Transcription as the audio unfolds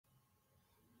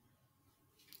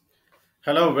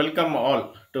Hello, welcome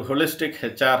all to Holistic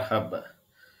HR Hub.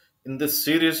 In this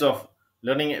series of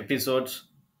learning episodes,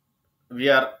 we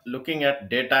are looking at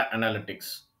data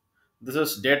analytics. This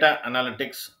is data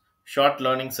analytics short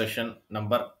learning session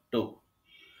number 2.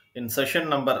 In session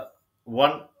number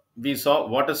 1, we saw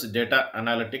what is data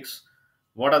analytics,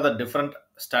 what are the different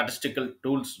statistical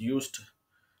tools used,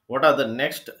 what are the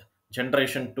next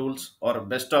generation tools or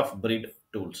best of breed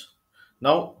tools.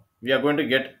 Now we are going to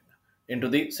get into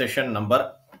the session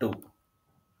number 2.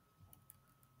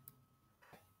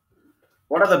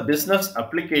 What are the business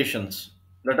applications?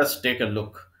 Let us take a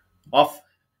look of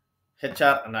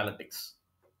HR analytics.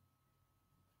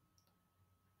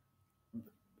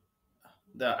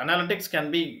 The analytics can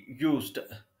be used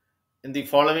in the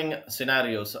following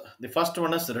scenarios. The first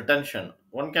one is retention.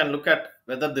 One can look at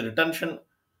whether the retention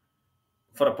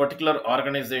for a particular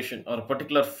organization or a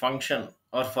particular function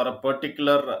or for a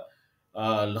particular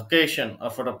location or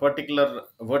for a particular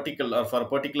vertical or for a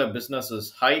particular business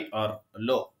is high or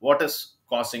low. What is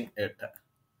causing it?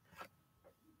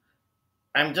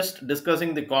 I'm just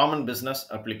discussing the common business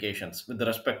applications with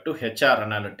respect to HR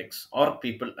analytics or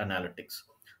people analytics.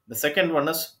 The second one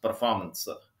is performance.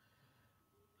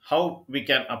 How we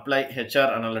can apply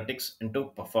HR analytics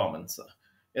into performance,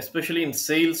 especially in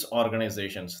sales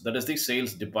organizations, that is the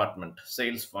sales department,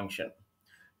 sales function.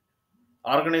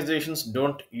 Organizations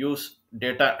don't use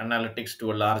data analytics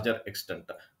to a larger extent.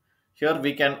 Here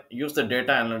we can use the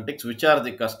data analytics, which are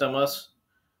the customers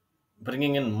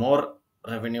bringing in more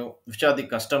revenue, which are the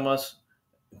customers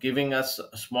giving us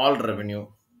small revenue,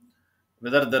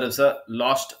 whether there is a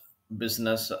lost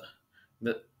business,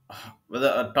 wh- whether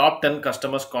a top 10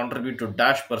 customers contribute to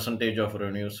dash percentage of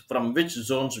revenues, from which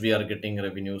zones we are getting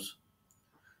revenues.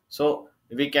 So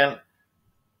we can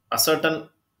ascertain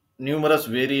numerous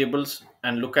variables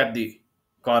and look at the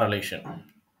correlation.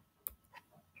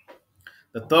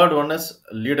 The third one is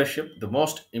leadership. The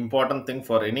most important thing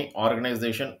for any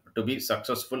organization to be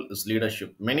successful is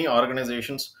leadership. Many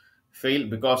organizations fail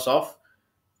because of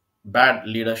bad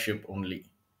leadership only.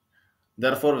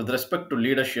 Therefore, with respect to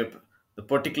leadership, the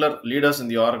particular leaders in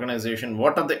the organization,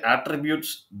 what are the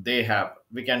attributes they have?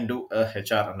 We can do a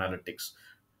HR analytics.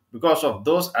 Because of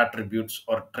those attributes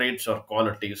or traits or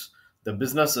qualities, the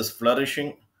business is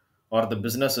flourishing or the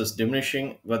business is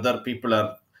diminishing, whether people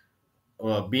are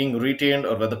being retained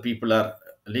or whether people are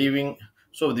leaving.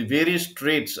 So, the various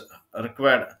traits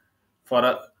required for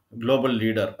a global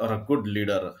leader or a good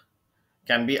leader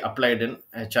can be applied in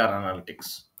HR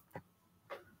analytics.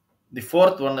 The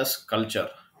fourth one is culture.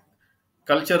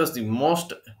 Culture is the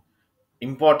most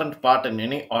important part in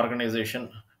any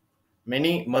organization.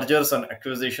 Many mergers and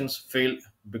acquisitions fail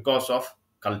because of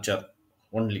culture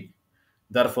only.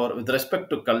 Therefore, with respect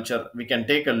to culture, we can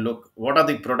take a look what are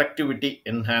the productivity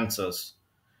enhancers,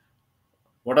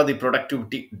 what are the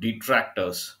productivity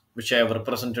detractors, which I have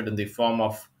represented in the form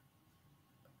of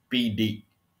PD.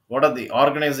 What are the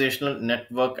organizational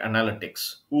network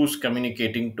analytics? Who's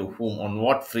communicating to whom, on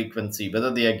what frequency,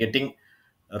 whether they are getting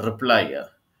a reply,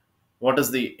 what is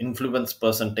the influence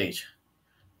percentage,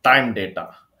 time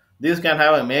data. These can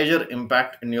have a major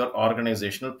impact in your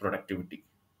organizational productivity.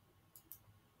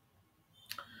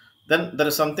 Then there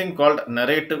is something called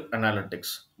narrative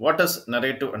analytics. What is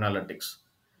narrative analytics?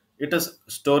 It is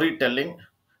storytelling,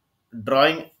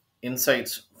 drawing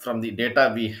insights from the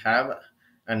data we have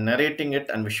and narrating it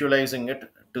and visualizing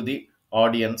it to the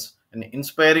audience and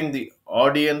inspiring the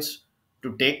audience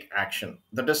to take action.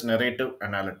 That is narrative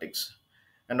analytics.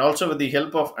 And also, with the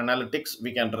help of analytics,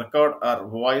 we can record our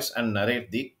voice and narrate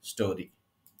the story.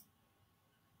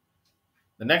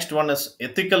 The next one is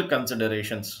ethical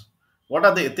considerations. What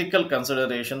are the ethical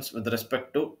considerations with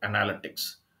respect to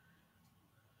analytics?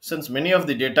 Since many of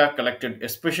the data collected,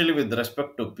 especially with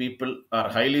respect to people, are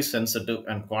highly sensitive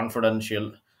and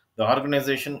confidential, the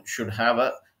organization should have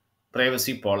a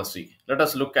privacy policy. Let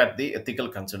us look at the ethical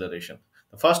consideration.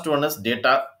 The first one is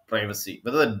data privacy,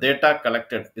 whether the data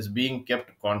collected is being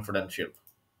kept confidential,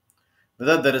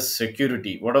 whether there is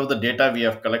security, whatever the data we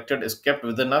have collected is kept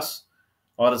within us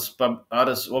or is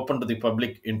open to the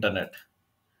public internet.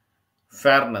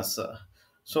 Fairness.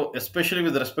 So, especially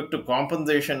with respect to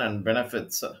compensation and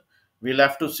benefits, we'll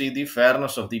have to see the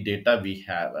fairness of the data we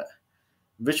have.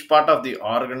 Which part of the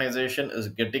organization is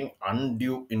getting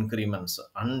undue increments,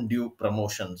 undue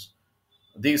promotions?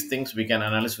 These things we can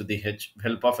analyze with the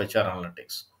help of HR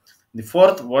analytics. The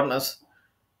fourth one is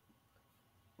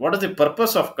what is the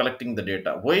purpose of collecting the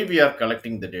data? Why we are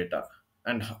collecting the data?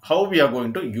 And how we are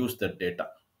going to use that data?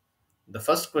 The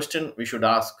first question we should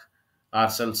ask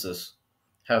ourselves is,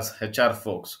 as HR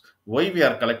folks, why we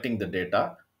are collecting the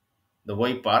data the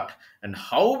why part, and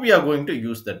how we are going to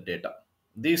use that data.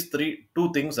 These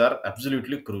two things are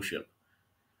absolutely crucial.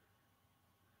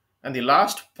 And the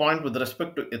last point with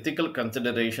respect to ethical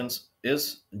considerations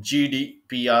is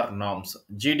GDPR norms.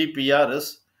 GDPR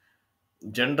is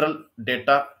General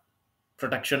Data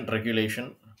Protection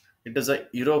Regulation. It is a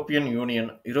European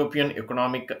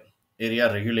Economic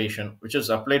Area regulation, which is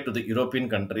applied to the European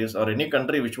countries, or any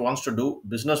country which wants to do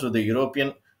business with the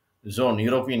European zone,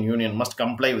 European Union must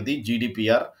comply with the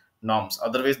GDPR norms.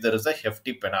 Otherwise, there is a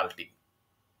hefty penalty.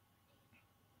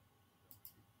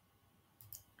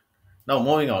 Now,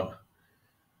 moving on.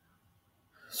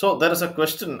 So there is a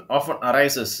question often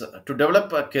arises to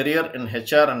develop a career in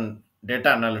HR and data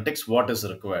analytics, what is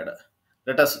required?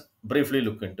 Let us briefly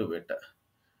look into it.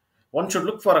 One should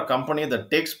look for a company that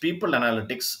takes people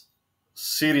analytics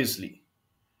seriously.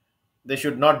 They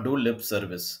should not do lip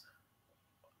service.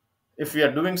 If we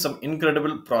are doing some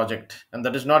incredible project and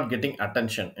that is not getting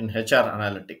attention in HR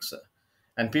analytics,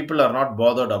 and people are not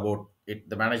bothered about it,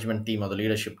 the management team or the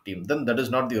leadership team, then that is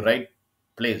not the right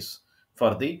place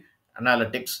for the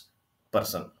analytics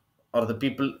person or the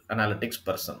people analytics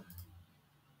person.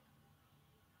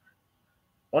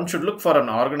 One should look for an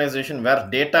organization where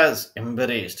data is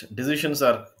embraced, decisions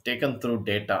are taken through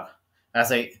data,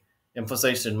 as I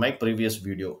emphasized in my previous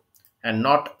video, and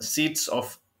not seats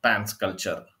of pants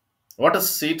culture. What is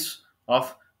seats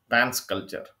of pants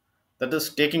culture? That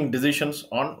is taking decisions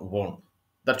on own.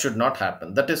 That should not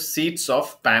happen. That is seats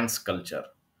of pants culture.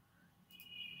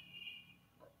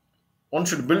 One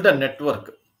should build a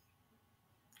network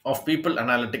of people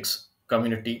analytics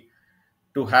community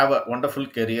to have a wonderful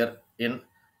career in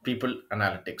people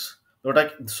analytics,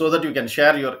 so that you can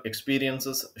share your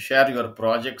experiences, share your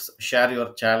projects, share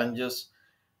your challenges,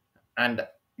 and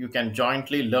you can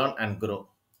jointly learn and grow.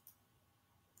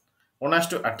 One has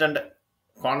to attend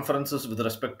conferences with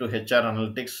respect to HR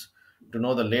analytics to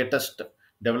know the latest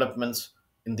developments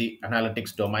in the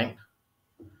analytics domain,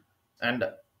 and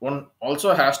one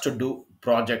also has to do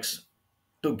projects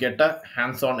to get a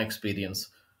hands-on experience.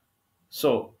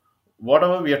 So,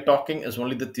 whatever we are talking is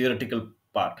only the theoretical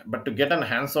part, but to get an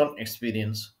hands on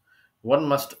experience, one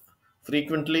must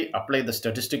frequently apply the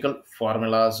statistical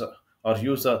formulas or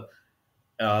use a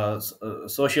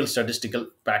social statistical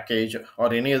package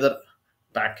or any other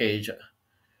package.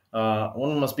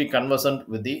 One must be conversant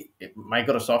with the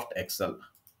Microsoft Excel.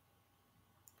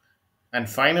 And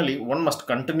finally, one must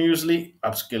continuously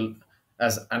upskill,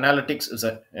 as analytics is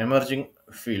an emerging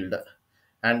field.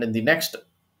 And in the next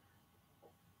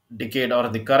decade, or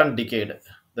the current decade,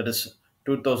 that is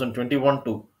 2021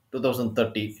 to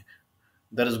 2030,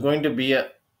 there is going to be a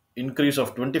increase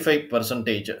of 25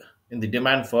 percentage in the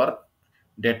demand for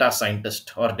data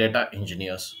scientists or data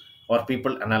engineers or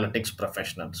people analytics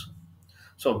professionals.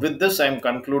 So with this, I am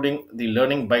concluding the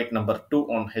learning bite number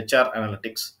 2 on HR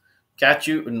analytics. Catch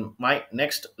you in my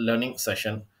next learning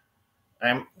session. I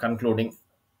am concluding.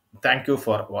 Thank you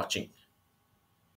for watching.